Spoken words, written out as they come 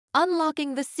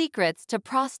Unlocking the secrets to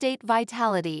prostate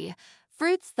vitality.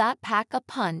 Fruits that pack a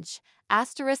punch.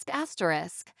 Asterisk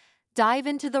asterisk. Dive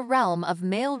into the realm of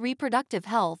male reproductive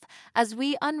health as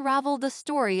we unravel the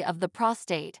story of the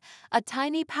prostate, a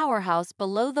tiny powerhouse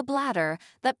below the bladder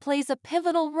that plays a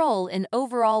pivotal role in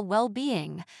overall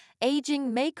well-being.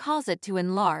 Aging may cause it to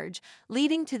enlarge,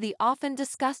 leading to the often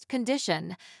discussed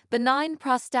condition, benign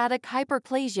prostatic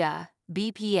hyperplasia,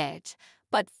 BPH.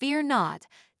 But fear not.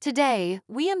 Today,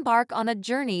 we embark on a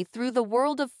journey through the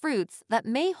world of fruits that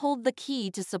may hold the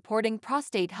key to supporting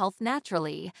prostate health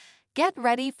naturally. Get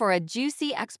ready for a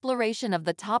juicy exploration of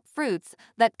the top fruits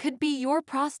that could be your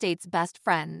prostate's best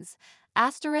friends.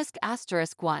 Asterisk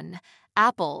asterisk 1.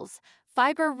 Apples.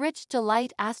 Fiber-rich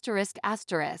delight asterisk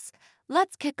asterisk.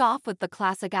 Let's kick off with the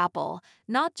classic apple,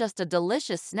 not just a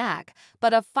delicious snack,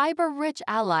 but a fiber-rich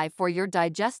ally for your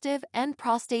digestive and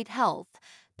prostate health.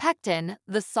 Pectin,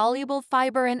 the soluble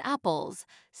fiber in apples,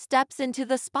 steps into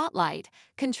the spotlight,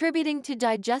 contributing to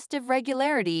digestive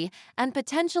regularity and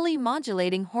potentially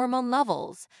modulating hormone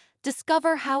levels.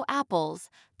 Discover how apples,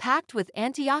 packed with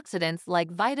antioxidants like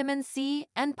vitamin C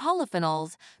and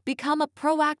polyphenols, become a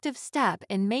proactive step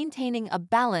in maintaining a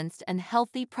balanced and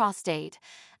healthy prostate.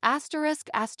 Asterisk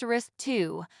asterisk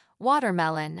 2.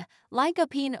 Watermelon.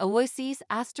 Lycopene oases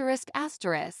asterisk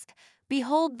asterisk.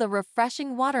 Behold the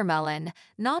refreshing watermelon,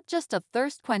 not just a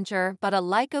thirst quencher but a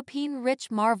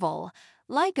lycopene-rich marvel.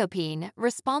 Lycopene,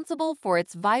 responsible for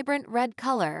its vibrant red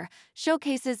color,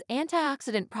 showcases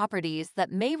antioxidant properties that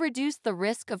may reduce the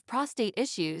risk of prostate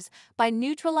issues by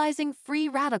neutralizing free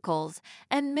radicals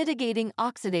and mitigating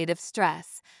oxidative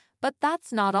stress. But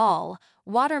that's not all.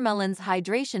 Watermelon's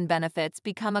hydration benefits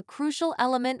become a crucial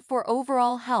element for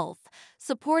overall health,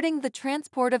 supporting the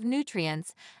transport of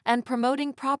nutrients and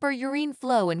promoting proper urine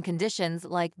flow in conditions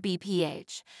like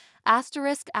BPH.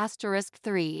 Asterisk asterisk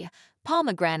 3.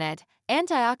 Pomegranate.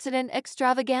 Antioxidant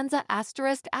extravaganza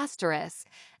asterisk asterisk.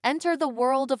 Enter the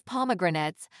world of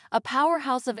pomegranates, a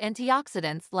powerhouse of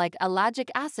antioxidants like ellagic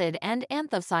acid and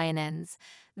anthocyanins.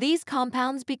 These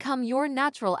compounds become your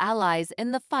natural allies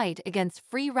in the fight against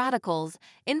free radicals,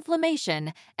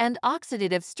 inflammation, and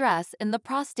oxidative stress in the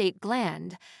prostate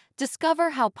gland.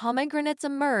 Discover how pomegranates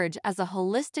emerge as a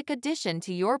holistic addition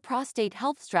to your prostate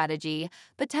health strategy,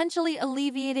 potentially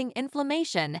alleviating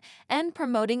inflammation and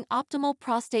promoting optimal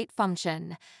prostate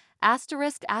function.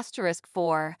 Asterisk asterisk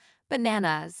 4.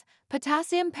 Bananas.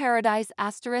 Potassium paradise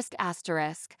asterisk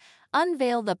asterisk.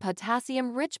 Unveil the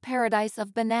potassium-rich paradise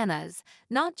of bananas,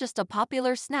 not just a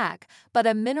popular snack, but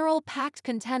a mineral-packed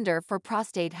contender for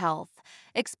prostate health.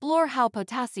 Explore how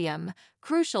potassium,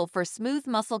 crucial for smooth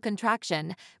muscle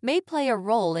contraction, may play a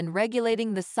role in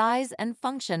regulating the size and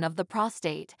function of the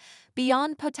prostate.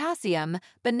 Beyond potassium,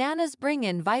 bananas bring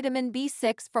in vitamin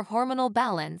B6 for hormonal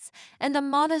balance and a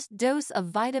modest dose of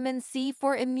vitamin C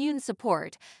for immune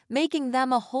support, making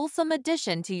them a wholesome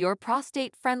addition to your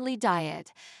prostate-friendly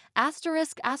diet.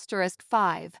 Asterisk asterisk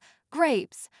 5.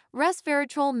 Grapes.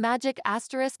 Resveratrol magic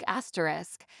asterisk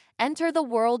asterisk. Enter the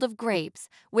world of grapes,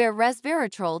 where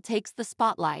resveratrol takes the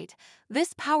spotlight.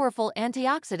 This powerful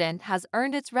antioxidant has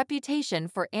earned its reputation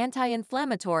for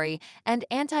anti-inflammatory and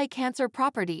anti-cancer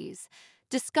properties.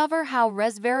 Discover how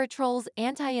resveratrol's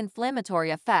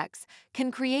anti-inflammatory effects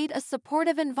can create a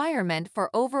supportive environment for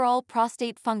overall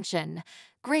prostate function.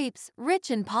 Grapes, rich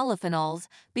in polyphenols,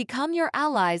 become your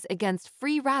allies against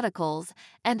free radicals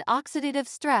and oxidative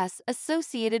stress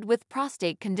associated with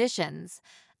prostate conditions.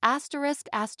 Asterisk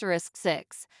asterisk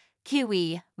 6.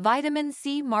 Kiwi, vitamin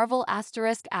C marvel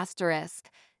asterisk asterisk.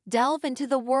 Delve into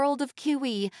the world of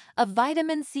kiwi, a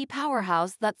vitamin C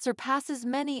powerhouse that surpasses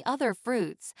many other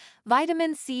fruits.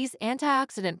 Vitamin C's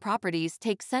antioxidant properties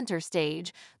take center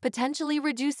stage, potentially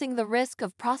reducing the risk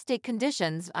of prostate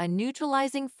conditions by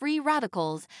neutralizing free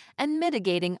radicals and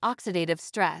mitigating oxidative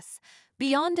stress.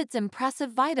 Beyond its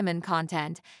impressive vitamin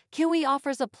content, kiwi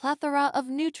offers a plethora of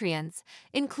nutrients,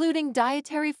 including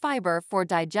dietary fiber for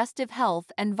digestive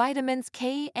health and vitamins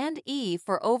K and E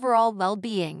for overall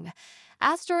well-being.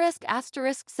 Asterisk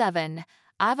asterisk 7.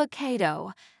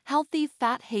 Avocado. Healthy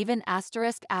fat haven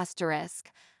asterisk asterisk.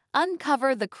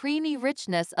 Uncover the creamy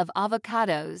richness of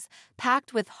avocados,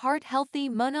 packed with heart-healthy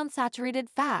monounsaturated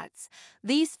fats.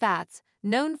 These fats,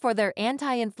 known for their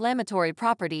anti-inflammatory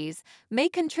properties, may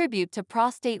contribute to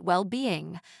prostate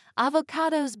well-being.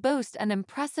 Avocados boast an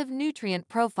impressive nutrient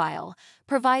profile,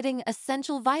 providing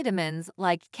essential vitamins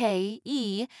like K,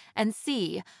 E, and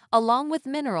C, along with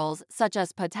minerals such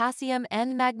as potassium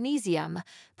and magnesium,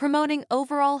 promoting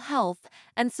overall health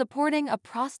and supporting a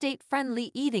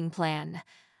prostate-friendly eating plan.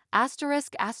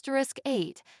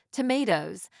 **8.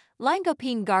 Tomatoes.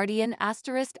 Lycopene guardian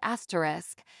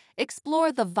 ***.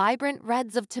 Explore the vibrant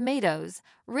reds of tomatoes,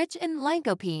 rich in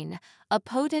lycopene, a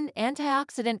potent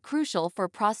antioxidant crucial for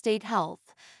prostate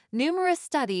health. Numerous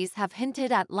studies have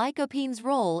hinted at lycopene's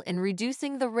role in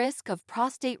reducing the risk of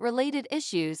prostate-related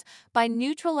issues by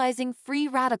neutralizing free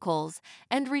radicals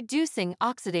and reducing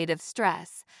oxidative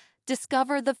stress.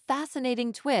 Discover the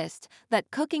fascinating twist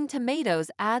that cooking tomatoes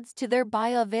adds to their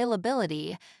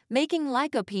bioavailability, making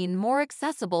lycopene more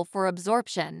accessible for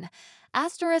absorption.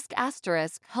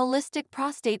 Holistic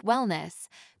prostate wellness.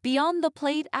 Beyond the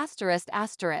plate ***.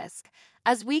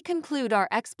 As we conclude our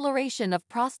exploration of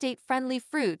prostate-friendly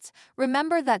fruits,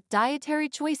 remember that dietary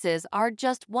choices are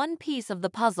just one piece of the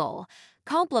puzzle.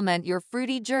 Complement your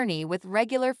fruity journey with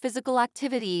regular physical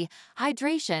activity,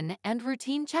 hydration, and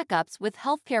routine checkups with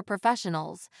healthcare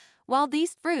professionals. While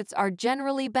these fruits are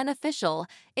generally beneficial,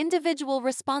 individual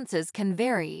responses can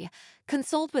vary.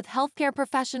 Consult with healthcare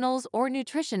professionals or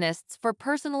nutritionists for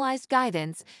personalized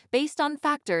guidance based on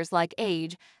factors like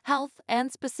age, health,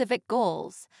 and specific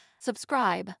goals.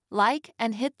 Subscribe, like,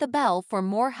 and hit the bell for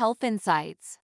more health insights.